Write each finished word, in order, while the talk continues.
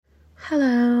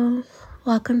Hello,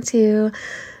 welcome to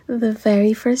the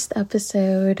very first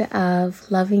episode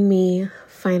of Loving Me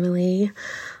Finally.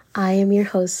 I am your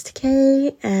host,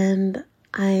 Kay, and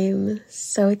I'm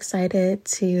so excited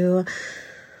to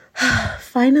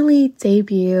finally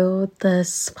debut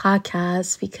this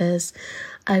podcast because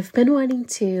I've been wanting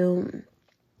to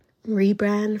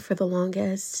rebrand for the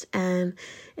longest. And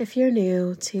if you're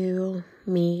new to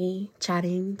me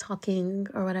chatting, talking,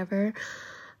 or whatever,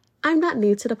 I'm not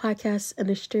new to the podcast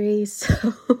industry, so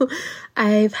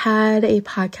I've had a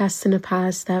podcast in the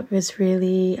past that was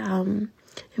really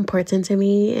important to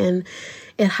me, and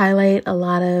it highlighted a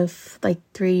lot of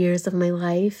 3 years of my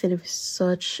life, and it was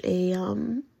such a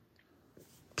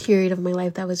period of my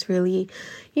life that was really,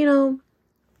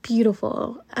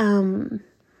 beautiful.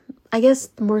 I guess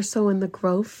more so in the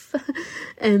growth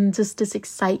and just this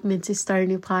excitement to start a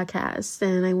new podcast,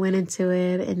 and I went into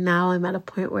it, and now I'm at a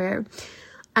point where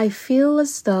I feel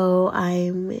as though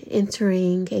I'm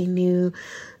entering a new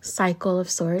cycle of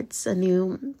sorts. A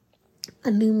new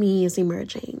me is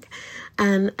emerging.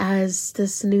 And as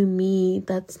this new me,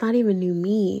 that's not even new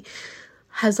me,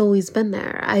 has always been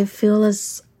there. I feel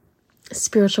as a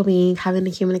spiritual being having a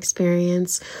human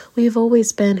experience, we've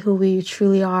always been who we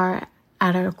truly are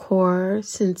at our core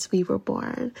since we were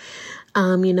born.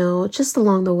 Just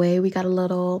along the way, we got a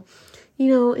little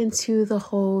into the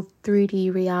whole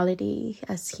 3D reality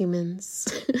as humans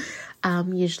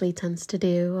usually tends to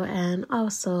do, and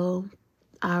also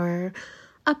our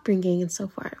upbringing and so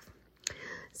forth.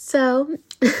 So,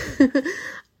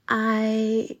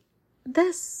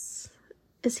 this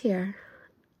is here,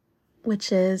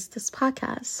 which is this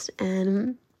podcast,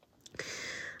 and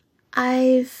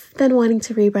I've been wanting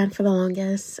to rebrand for the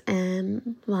longest,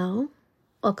 and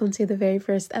welcome to the very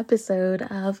first episode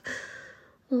of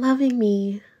Loving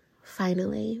Me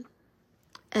Finally.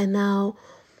 And now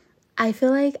I feel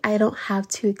like I don't have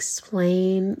to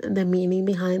explain the meaning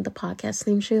behind the podcast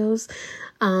name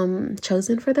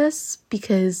chosen for this,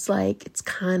 because it's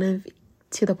kind of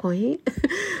to the point.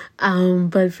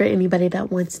 But for anybody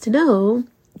that wants to know,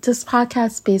 this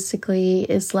podcast basically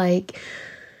is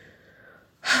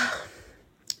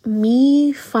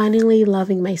me finally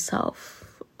loving myself,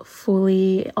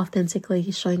 fully,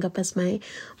 authentically showing up as my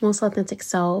most authentic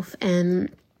self and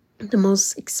the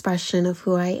most expression of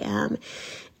who I am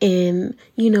in,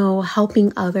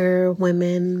 helping other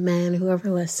women, men,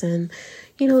 whoever listen,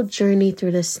 journey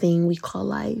through this thing we call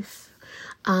life.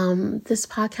 This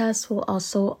podcast will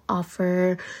also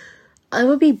offer, it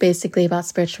will be basically about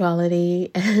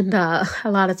spirituality and a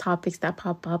lot of topics that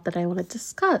pop up that I want to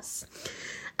discuss.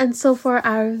 And so for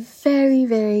our very,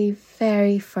 very,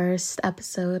 very first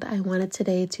episode, I wanted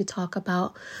today to talk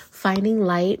about finding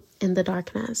light in the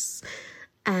darkness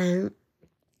and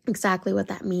exactly what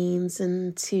that means,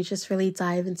 and to just really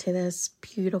dive into this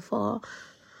beautiful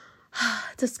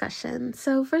discussion.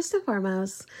 So first and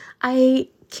foremost, I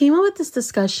came up with this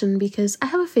discussion because I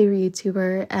have a favorite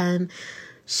YouTuber, and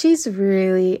she's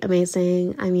really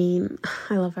amazing. I mean,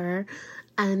 I love her.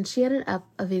 And she had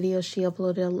a video she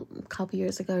uploaded a couple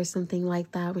years ago or something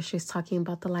like that, where she was talking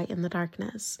about the light in the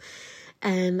darkness.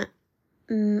 And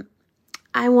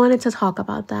I wanted to talk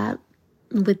about that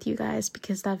with you guys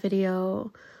because that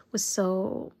video was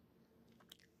so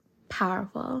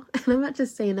powerful. And I'm not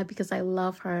just saying that because I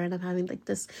love her and I'm having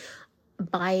this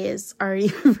bias or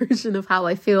version of how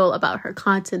I feel about her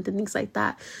content and things like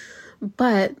that.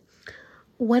 But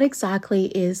what exactly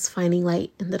is finding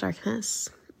light in the darkness?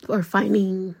 Or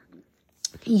finding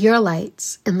your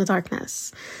lights in the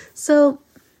darkness. So,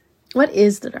 what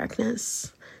is the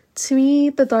darkness? To me,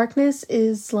 the darkness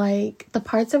is the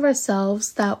parts of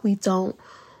ourselves that we don't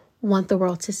want the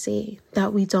world to see,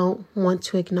 that we don't want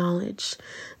to acknowledge,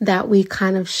 that we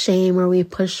kind of shame or we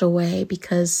push away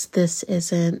because this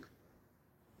isn't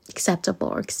acceptable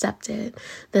or accepted.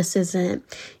 This isn't,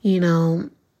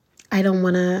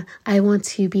 I want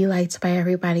to be liked by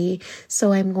everybody,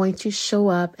 so I'm going to show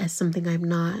up as something I'm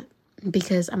not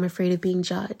because I'm afraid of being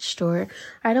judged, or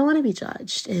I don't want to be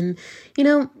judged. And,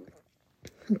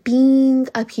 being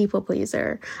a people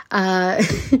pleaser,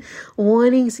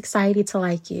 wanting society to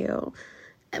like you.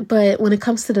 But when it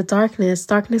comes to the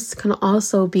darkness can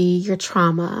also be your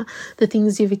trauma, the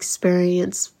things you've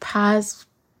experienced, past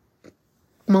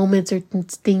moments or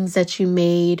things that you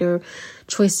made or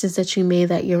choices that you made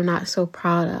that you're not so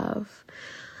proud of.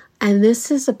 And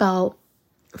this is about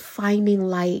finding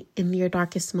light in your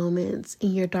darkest moments,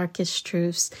 in your darkest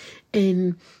truths,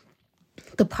 in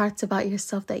the parts about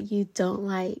yourself that you don't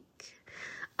like.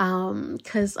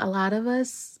 Because a lot of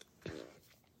us,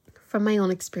 from my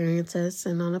own experiences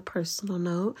and on a personal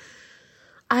note,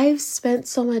 I've spent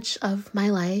so much of my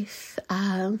life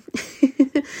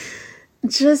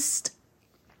just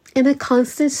in a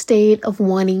constant state of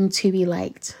wanting to be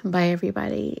liked by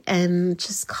everybody and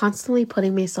just constantly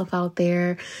putting myself out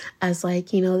there as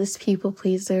like, this people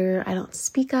pleaser. I don't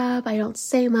speak up. I don't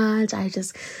say much. I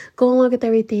just go along with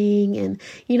everything. And,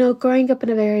 growing up in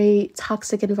a very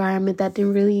toxic environment that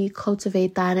didn't really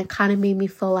cultivate that. And it kind of made me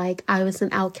feel like I was an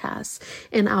outcast,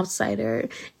 an outsider,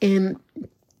 and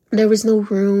there was no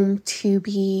room to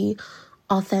be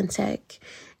authentic.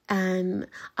 And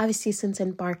obviously, since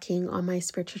embarking on my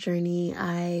spiritual journey,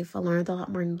 I've learned a lot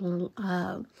more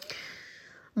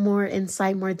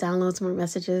insight, more downloads, more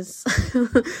messages,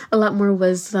 a lot more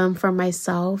wisdom from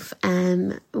myself.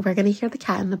 And we're going to hear the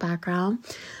cat in the background.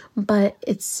 But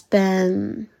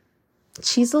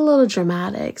she's a little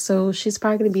dramatic, so she's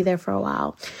probably going to be there for a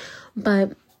while.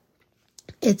 But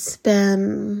it's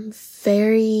been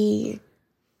a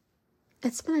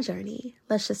journey.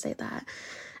 Let's just say that.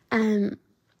 And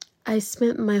I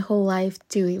spent my whole life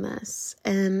doing this.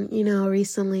 And,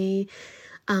 recently,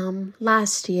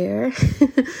 last year,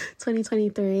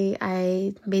 2023,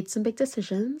 I made some big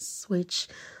decisions, which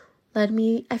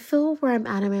I feel where I'm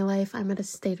at in my life, I'm at a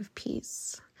state of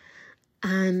peace.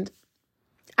 And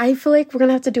I feel like we're going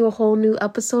to have to do a whole new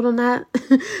episode on that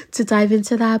to dive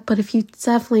into that. But if you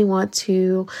definitely want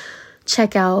to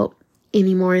check out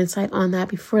any more insight on that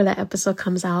before that episode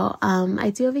comes out,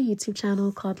 I do have a YouTube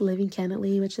channel called Living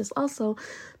Candidly, which is also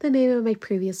the name of my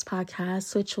previous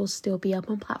podcast, which will still be up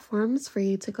on platforms for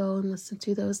you to go and listen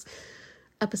to those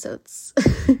episodes.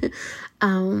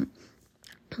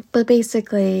 But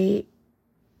basically,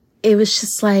 it was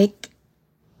just like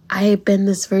I had been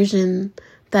this version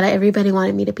that everybody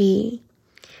wanted me to be.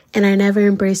 And I never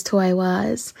embraced who I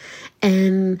was.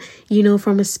 And,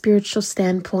 from a spiritual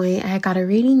standpoint, I got a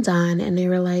reading done and they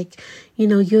were like,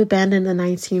 you abandoned the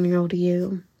 19-year-old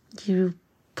you. You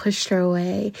pushed her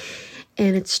away.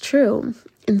 And it's true.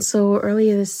 And so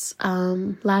earlier this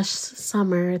last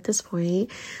summer at this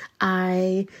point,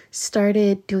 I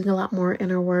started doing a lot more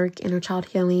inner work, inner child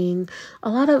healing, a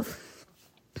lot of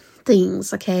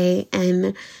things, okay?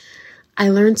 And I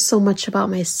learned so much about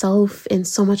myself and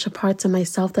so much of parts of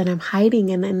myself that I'm hiding.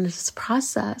 And in this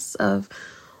process of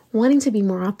wanting to be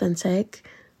more authentic,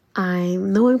 I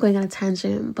know I'm going on a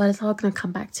tangent, but it's all going to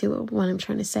come back to what I'm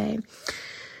trying to say.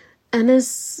 And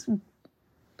this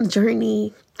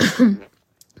journey,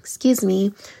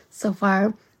 so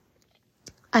far,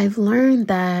 I've learned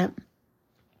that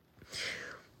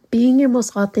being your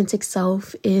most authentic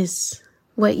self is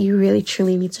what you really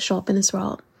truly need to show up in this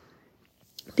world.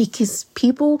 Because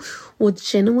people will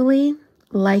genuinely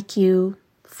like you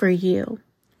for you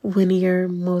when you're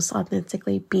most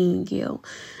authentically being you.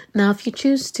 Now, if you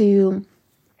choose to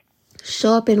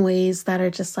show up in ways that are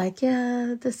just like,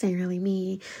 yeah, this ain't really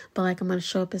me, but like I'm going to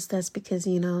show up as this because,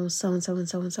 so-and-so and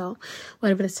so-and-so,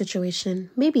 whatever the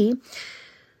situation, maybe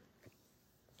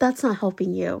that's not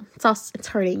helping you. It's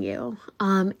hurting you.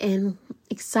 And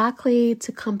exactly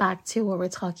to come back to what we're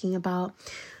talking about,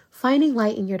 finding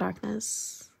light in your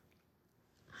darkness.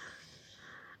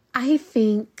 I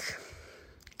think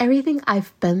everything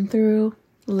I've been through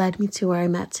led me to where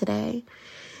I'm at today.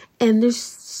 And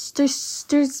there's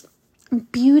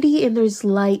beauty and there's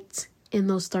light in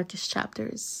those darkest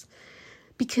chapters.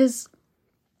 Because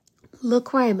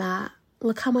look where I'm at.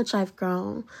 Look how much I've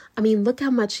grown. I mean, look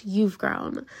how much you've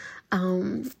grown.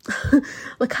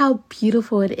 Look how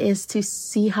beautiful it is to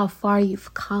see how far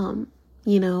you've come.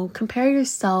 Compare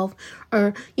yourself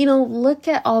or, look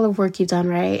at all the work you've done,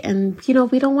 right? And,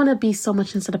 we don't want to be so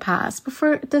much into the past, but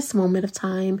for this moment of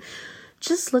time,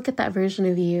 just look at that version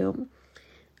of you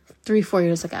 3-4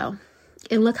 years ago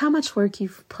and look how much work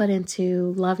you've put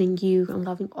into loving you and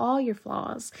loving all your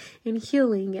flaws and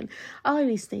healing and all of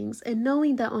these things and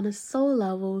knowing that on a soul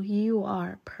level, you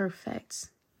are perfect.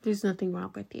 There's nothing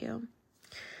wrong with you.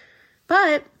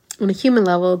 But on a human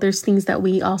level, there's things that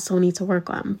we also need to work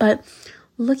on. But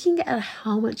looking at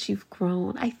how much you've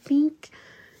grown, I think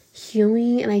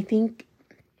healing and I think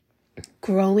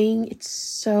growing, it's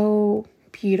so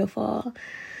beautiful.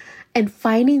 And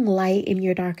finding light in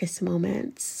your darkest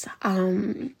moments.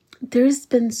 There's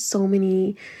been so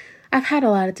many, I've had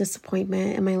a lot of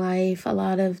disappointment in my life, a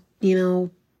lot of,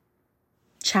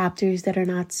 chapters that are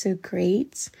not so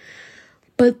great.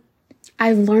 But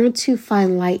I've learned to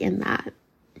find light in that.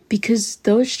 Because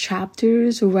those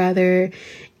chapters, whether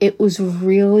it was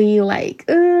really like,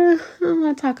 I don't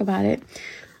want to talk about it,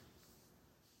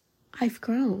 I've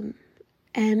grown.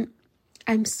 And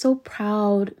I'm so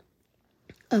proud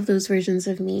of those versions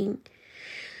of me.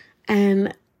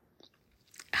 And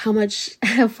how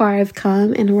far I've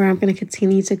come and where I'm going to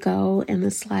continue to go in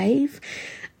this life.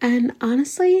 And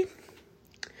honestly,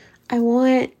 I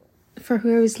want for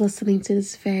whoever's listening to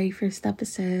this very first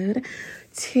episode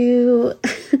to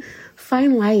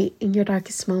find light in your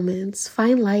darkest moments,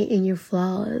 find light in your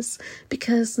flaws,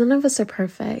 because none of us are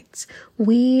perfect.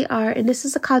 We are, and this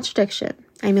is a contradiction.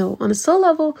 I know on a soul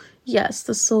level, yes,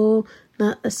 the soul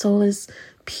is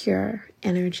pure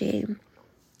energy.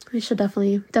 We should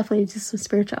definitely do some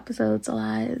spiritual episodes a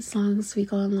lot as long as we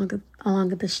go along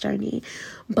this journey.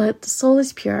 But the soul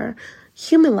is pure.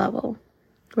 Human level,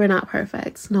 we're not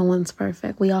perfect. No one's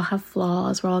perfect. We all have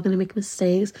flaws. We're all going to make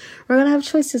mistakes. We're going to have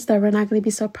choices that we're not going to be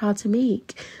so proud to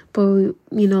make. But,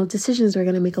 decisions we're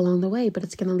going to make along the way. But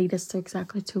it's going to lead us to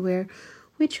exactly to where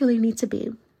we truly need to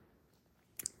be.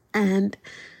 And,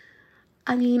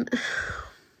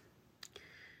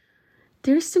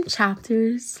 there's some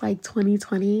chapters like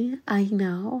 2020. I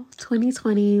know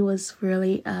 2020 was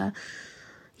really a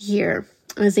year.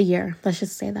 It was a year. Let's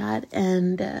just say that.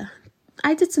 And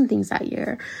I did some things that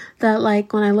year that,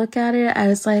 like, when I look at it, I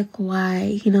was like,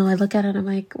 why? I look at it and I'm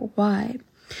like, why?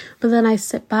 But then I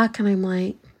sit back and I'm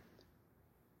like,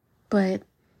 but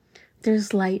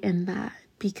there's light in that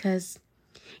because,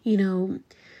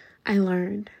 I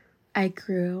learned, I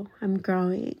grew, I'm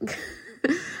growing.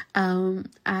 I'm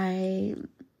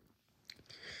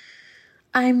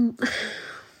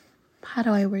how do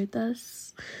I word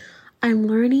this? I'm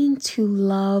learning to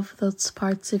love those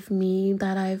parts of me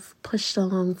that I've pushed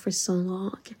along for so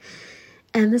long.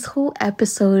 And this whole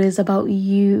episode is about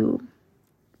you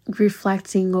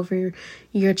reflecting over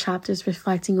your chapters,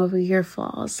 reflecting over your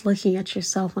flaws, looking at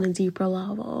yourself on a deeper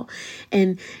level.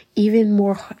 And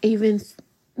we're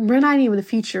not even in the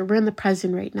future. We're in the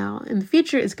present right now. And the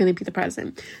future is going to be the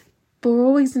present. But we're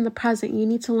always in the present. You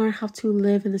need to learn how to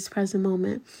live in this present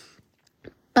moment.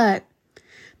 But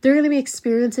there are going to be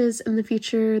experiences in the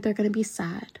future. They're going to be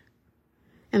sad.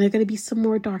 And there are going to be some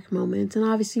more dark moments. And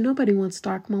obviously nobody wants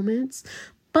dark moments.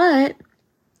 But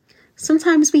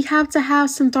sometimes we have to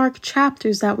have some dark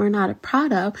chapters that we're not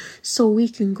proud of so we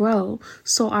can grow.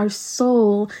 So our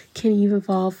soul can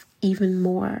evolve even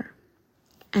more.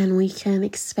 And we can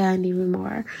expand even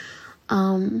more.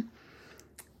 And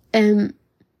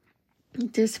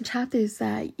there's some chapters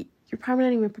that you're probably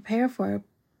not even prepared for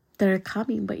that are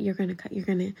coming, but you're gonna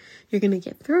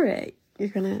get through it. You're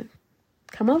gonna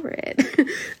come over it.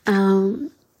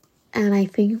 And I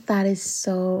think that is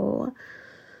so.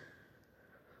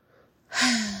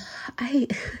 I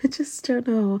just don't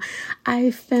know.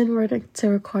 I've been wanting to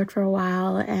record for a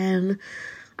while, and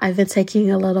I've been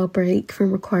taking a little break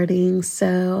from recording,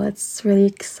 so it's really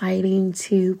exciting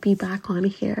to be back on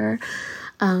here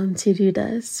to do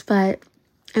this. But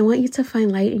I want you to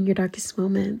find light in your darkest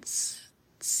moments.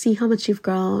 See how much you've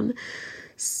grown.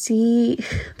 See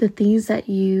the things that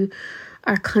you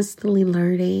are constantly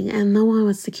learning, and no one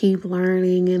wants to keep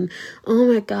learning. And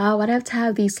oh my God, why do I have to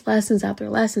have these lessons after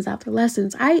lessons after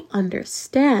lessons? I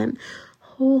understand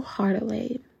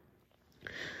wholeheartedly.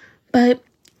 But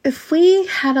if we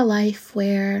had a life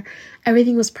where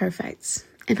everything was perfect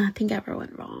and nothing ever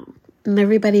went wrong and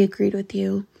everybody agreed with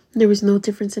you, there was no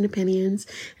difference in opinions,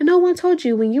 and no one told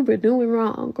you when you were doing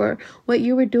wrong or what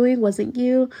you were doing wasn't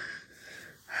you,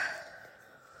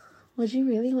 would you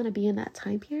really want to be in that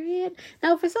time period?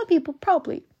 Now, for some people,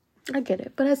 probably, I get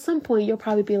it. But at some point, you'll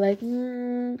probably be like, I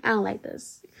don't like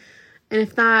this. And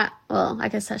if not, well, I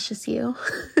guess that's just you.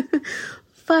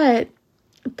 But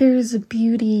there's a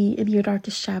beauty in your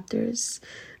darkest chapters.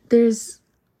 There's,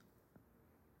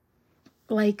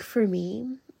 like, for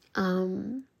me,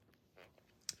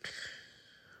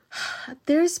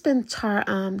 there's been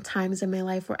times in my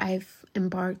life where I've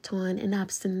embarked on an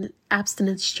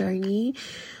abstinence journey.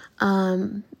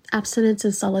 Abstinence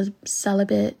and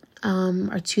celibate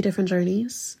are two different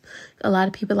journeys. A lot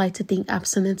of people like to think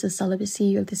abstinence and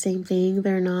celibacy are the same thing.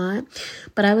 They're not.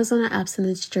 But I was on an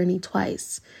abstinence journey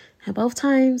twice. And both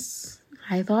times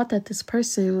I thought that this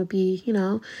person would be,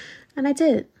 and I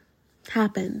did.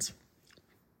 Happened.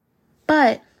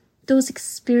 But those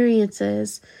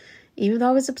experiences, even though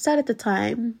I was upset at the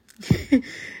time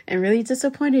and really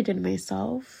disappointed in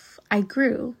myself, I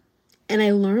grew. And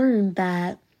I learned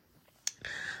that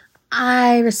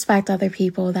I respect other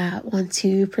people that want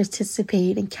to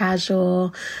participate in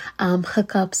casual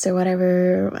hookups or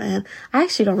whatever. And I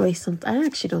actually don't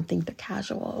think they're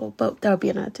casual, but there'll be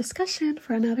another discussion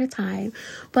for another time.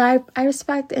 But I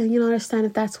respect and, understand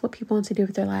if that's what people want to do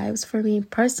with their lives. For me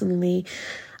personally,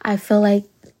 I feel like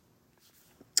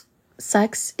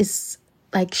sex is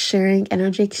like sharing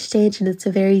energy exchange, and it's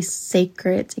a very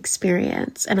sacred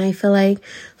experience. And I feel like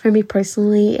for me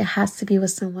personally, it has to be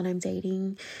with someone I'm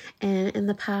dating. And in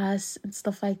the past and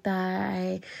stuff like that,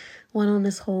 I went on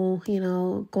this whole,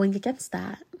 going against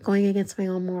my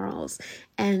own morals.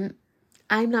 And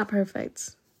I'm not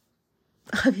perfect.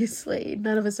 Obviously,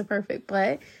 none of us are perfect,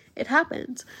 but it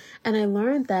happened. And I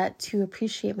learned that to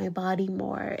appreciate my body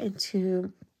more and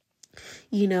to,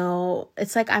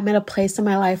 it's like I'm at a place in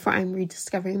my life where I'm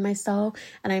rediscovering myself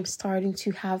and I'm starting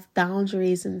to have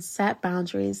boundaries and set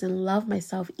boundaries and love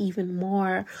myself even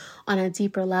more on a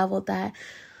deeper level that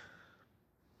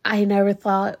I never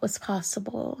thought was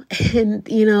possible. And,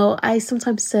 I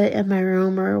sometimes sit in my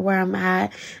room or where I'm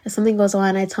at and something goes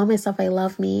on. I tell myself, I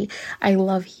love me, I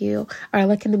love you. Or I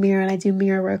look in the mirror and I do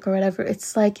mirror work or whatever.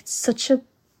 It's like, it's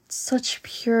such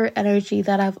pure energy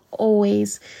that I've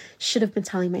always should have been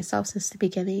telling myself since the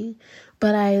beginning.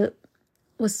 But I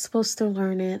was supposed to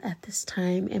learn it at this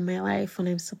time in my life when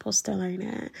I'm supposed to learn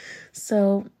it.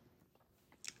 So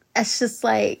it's just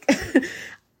like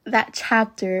that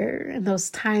chapter and those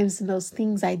times and those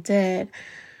things I did,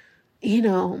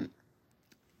 it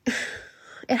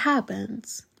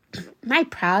happens. Am I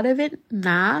proud of it?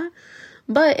 Nah,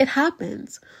 but it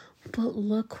happens. But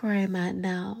look where I'm at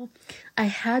now. I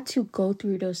had to go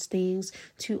through those things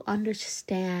to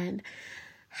understand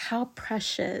how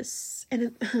precious,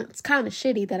 and it's kind of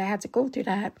shitty that I had to go through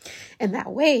that in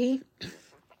that way,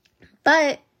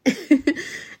 but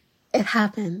it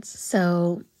happens.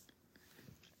 So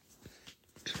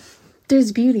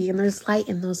there's beauty and there's light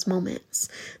in those moments.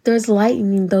 There's light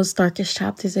in those darkest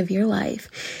chapters of your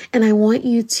life. And I want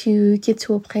you to get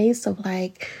to a place of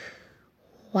like,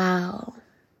 wow,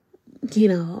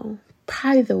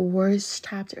 probably the worst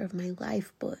chapter of my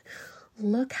life, but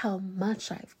look how much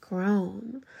I've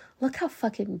grown. Look how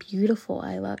fucking beautiful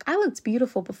I look. I looked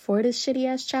beautiful before this shitty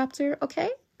ass chapter,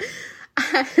 okay?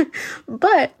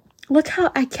 But look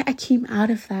how I came out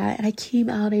of that, and I came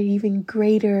out an even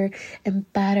greater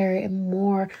and better and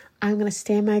more, I'm going to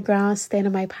stand my ground, stand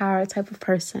in my power type of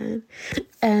person.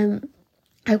 And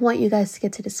I want you guys to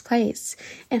get to this place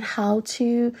and how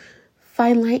to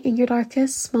find light in your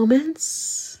darkest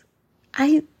moments.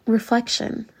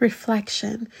 Reflection,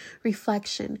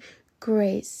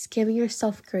 grace, giving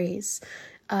yourself grace,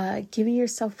 giving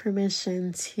yourself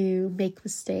permission to make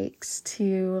mistakes,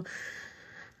 to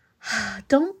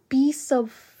don't be so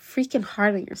freaking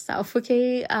hard on yourself,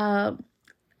 okay?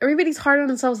 Everybody's hard on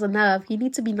themselves enough. You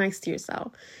need to be nice to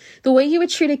yourself. The way you would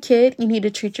treat a kid, you need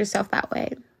to treat yourself that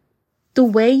way. The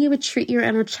way you would treat your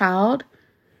inner child,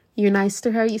 you're nice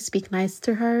to her, you speak nice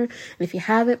to her. And if you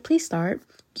haven't, please start.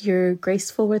 You're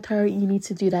graceful with her. You need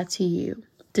to do that to you,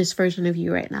 this version of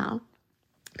you right now.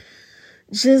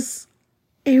 Just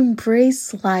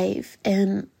embrace life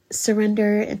and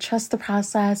surrender and trust the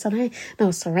process. And I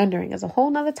know surrendering is a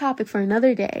whole nother topic for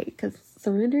another day, because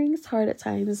surrendering is hard at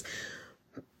times,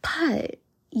 but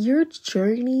your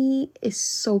journey is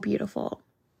so beautiful.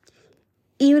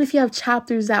 Even if you have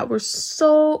chapters that were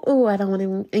I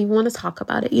don't even want to talk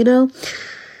about it,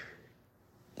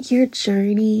 your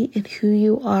journey and who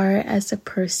you are as a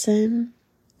person.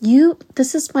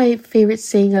 This is my favorite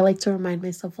saying I like to remind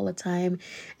myself all the time,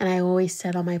 and I always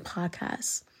said on my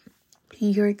podcast,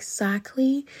 you're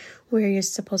exactly where you're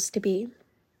supposed to be.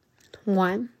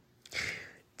 1.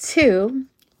 2,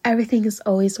 everything is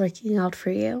always working out for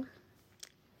you.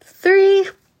 3,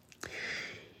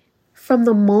 from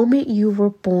the moment you were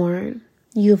born,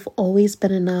 you've always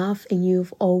been enough, and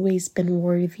you've always been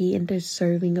worthy and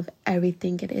deserving of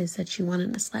everything it is that you want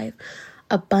in this life.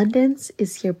 Abundance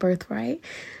is your birthright.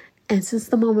 And since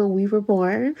the moment we were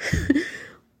born,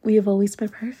 we have always been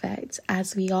perfect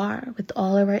as we are, with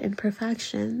all of our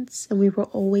imperfections. And we were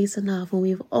always enough, and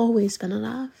we've always been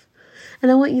enough. And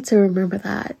I want you to remember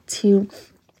that, to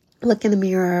look in the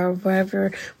mirror or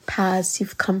wherever past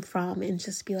you've come from and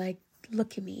just be like,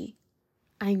 look at me.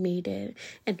 I made it.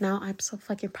 And now I'm so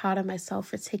fucking proud of myself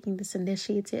for taking this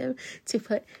initiative to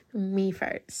put me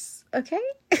first. Okay?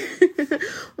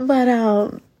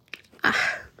 But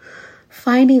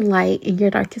finding light in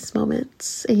your darkest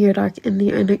moments, in your darkness.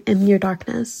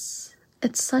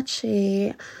 It's such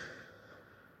a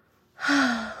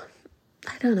I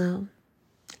don't know.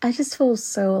 I just feel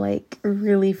so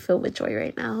really filled with joy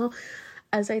right now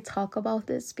as I talk about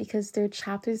this, because there are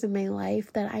chapters in my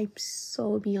life that I'm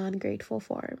so beyond grateful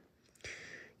for.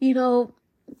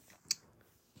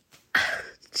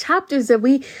 Chapters that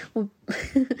we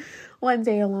one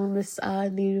day along this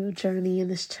new journey in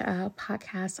this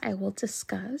podcast I will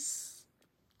discuss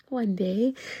one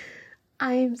day.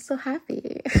 I'm so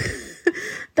happy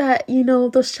that,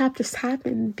 those chapters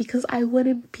happened, because I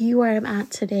wouldn't be where I'm at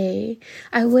today.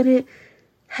 I wouldn't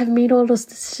have made all those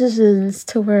decisions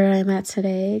to where I'm at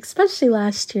today, especially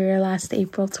last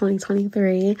April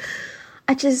 2023.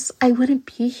 I wouldn't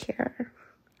be here.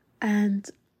 And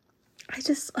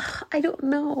I don't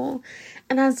know.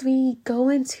 And as we go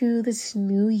into this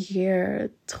new year,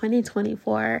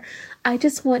 2024, I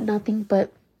just want nothing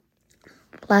but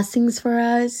blessings for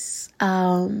us,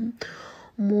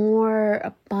 more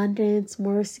abundance,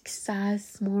 more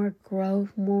success, more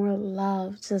growth, more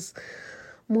love, just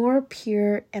more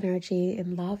pure energy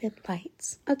and love and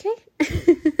light. Okay?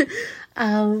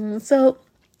 So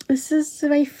this is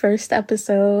my first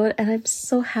episode, and I'm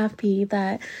so happy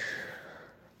that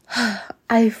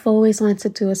I've always wanted to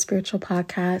do a spiritual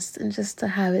podcast, and just to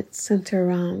have it center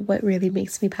around what really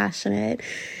makes me passionate.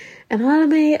 And a lot of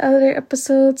my other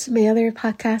episodes, my other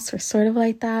podcasts were sort of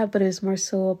like that, but it was more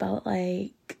so about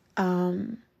like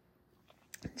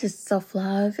just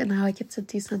self-love and how I get to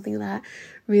do something that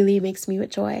really makes me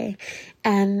with joy.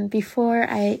 And before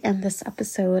I end this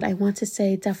episode, I want to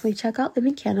say definitely check out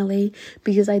Living Candidly,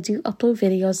 because I do upload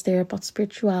videos there about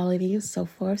spirituality and so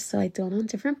forth. So I do it on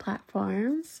different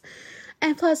platforms.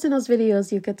 And plus, in those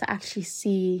videos, you get to actually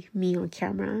see me on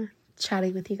camera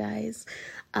chatting with you guys.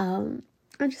 I'm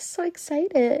just so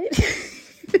excited.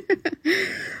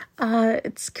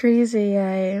 It's crazy.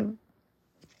 I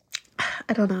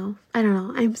don't know.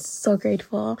 I'm so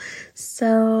grateful.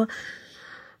 So,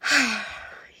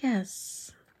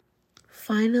 yes,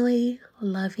 finally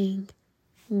loving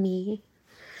me.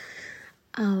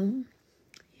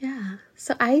 Yeah.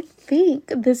 So I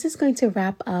think this is going to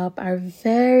wrap up our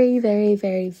very, very,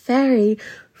 very, very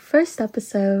first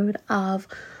episode of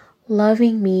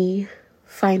Loving Me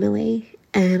finally.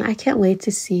 And I can't wait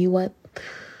to see what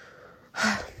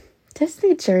this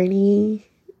new journey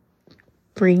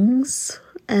brings.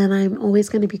 And I'm always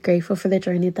going to be grateful for the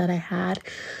journey that I had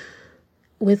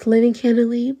with Living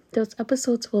Candidly. Those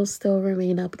episodes will still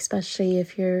remain up, especially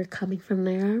if you're coming from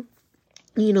there.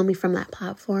 You know me from that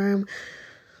platform.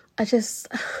 I'm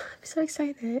so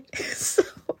excited. So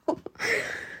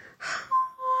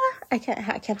I can't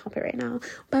help it right now.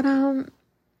 But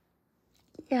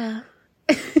yeah.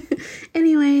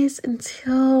 Anyways,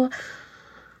 until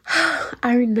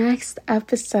our next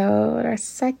episode, our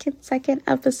second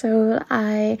episode,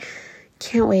 I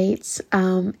can't wait.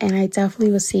 And I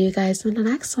definitely will see you guys in the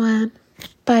next one.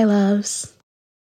 Bye, loves.